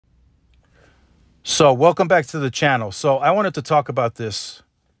So welcome back to the channel. So I wanted to talk about this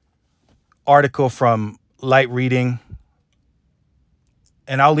article from Light Reading,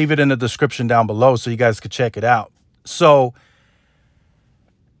 and I'll leave it in the description down below so you guys could check it out. So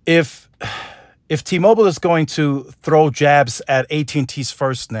if T-Mobile is going to throw jabs at AT&T's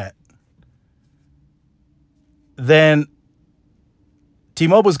FirstNet, then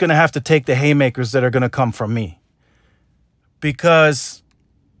T-Mobile is going to have to take the haymakers that are going to come from me. Because,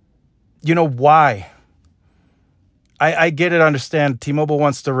 you know, why? I get it, understand. T-Mobile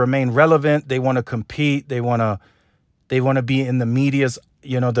wants to remain relevant. They want to compete. They want to be in the media's,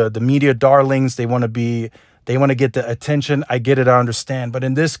 you know, the media darlings. They want to get the attention. I get it, I understand. But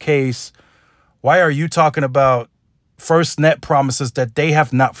in this case, why are you talking about FirstNet promises that they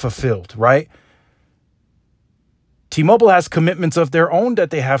have not fulfilled, right? T-Mobile has commitments of their own that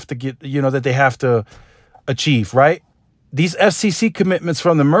they have to get, you know, that they have to achieve, right? These FCC commitments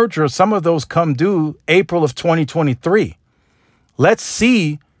from the merger, some of those come due April of 2023. Let's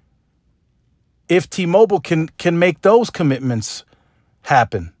see if T-Mobile can make those commitments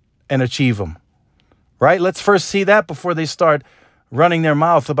happen and achieve them, right? Let's first see that before they start running their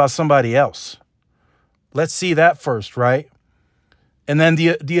mouth about somebody else. Let's see that first, right? And then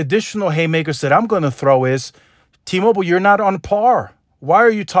the additional haymakers that I'm going to throw is, T-Mobile, you're not on par. Why are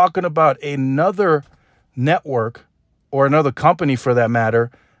you talking about another network or another company, for that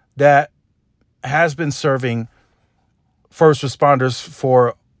matter, that has been serving first responders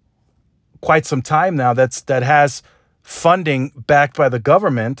for quite some time now, that has funding backed by the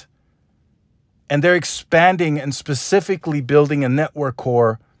government, and they're expanding and specifically building a network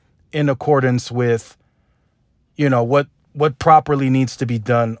core in accordance with, you know, what properly needs to be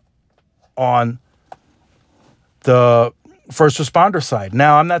done on the first responder side.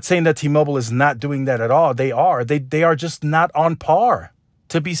 Now, I'm not saying that T-Mobile is not doing that at all. They are. They are just not on par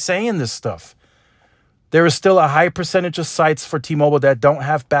to be saying this stuff. There is still a high percentage of sites for T-Mobile that don't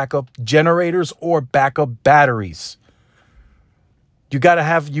have backup generators or backup batteries. You gotta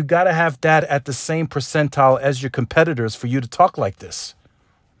have that at the same percentile as your competitors for you to talk like this,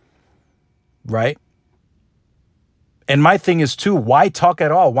 right? And my thing is too, why talk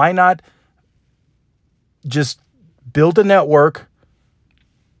at all? Why not just build a network,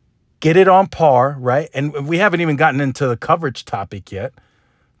 get it on par, right? And we haven't even gotten into the coverage topic yet.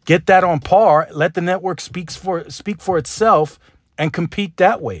 Get that on par, let the network speak for itself, and compete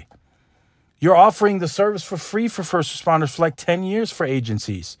that way. You're offering the service for free for first responders for like 10 years for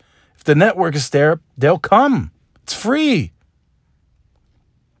agencies. If the network is there, they'll come. It's free.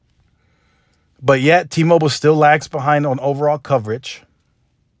 But yet, T-Mobile still lags behind on overall coverage.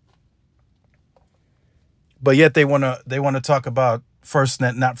 But yet they want to talk about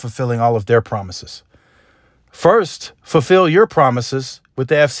FirstNet not fulfilling all of their promises. First, fulfill your promises with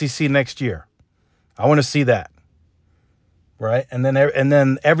the FCC next year. I want to see that, right? And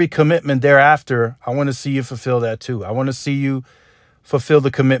then every commitment thereafter, I want to see you fulfill that too. I want to see you fulfill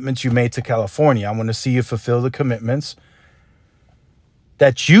the commitments you made to California. I want to see you fulfill the commitments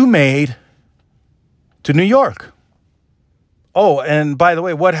that you made to New York. Oh, and by the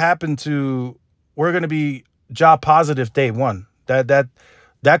way, what happened to, we're going to be job positive day one. That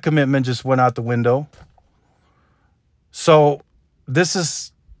commitment just went out the window. So this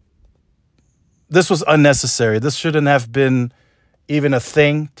was unnecessary. This shouldn't have been even a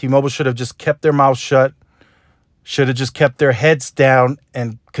thing. T-Mobile should have just kept their mouth shut, should have just kept their heads down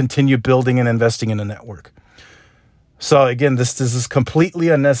and continued building and investing in the network. So again, this is completely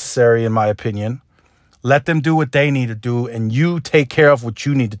unnecessary in my opinion. Let them do what they need to do, and you take care of what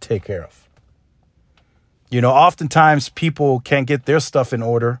you need to take care of. You know, oftentimes people can't get their stuff in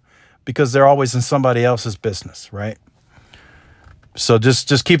order because they're always in somebody else's business, right? So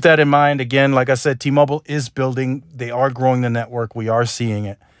just keep that in mind. Again, like I said, T-Mobile is building. They are growing the network. We are seeing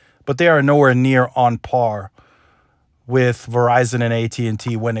it. But they are nowhere near on par with Verizon and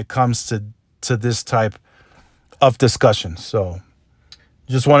AT&T when it comes to this type of discussion. So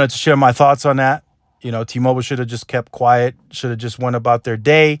just wanted to share my thoughts on that. You know, T-Mobile should have just kept quiet, should have just went about their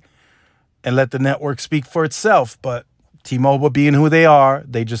day and let the network speak for itself. But T-Mobile being who they are,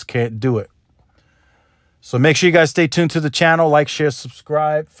 they just can't do it. So make sure you guys stay tuned to the channel. Like, share,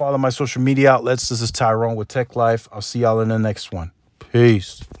 subscribe. Follow my social media outlets. This is Tyrone with Tech Life. I'll see y'all in the next one.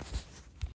 Peace.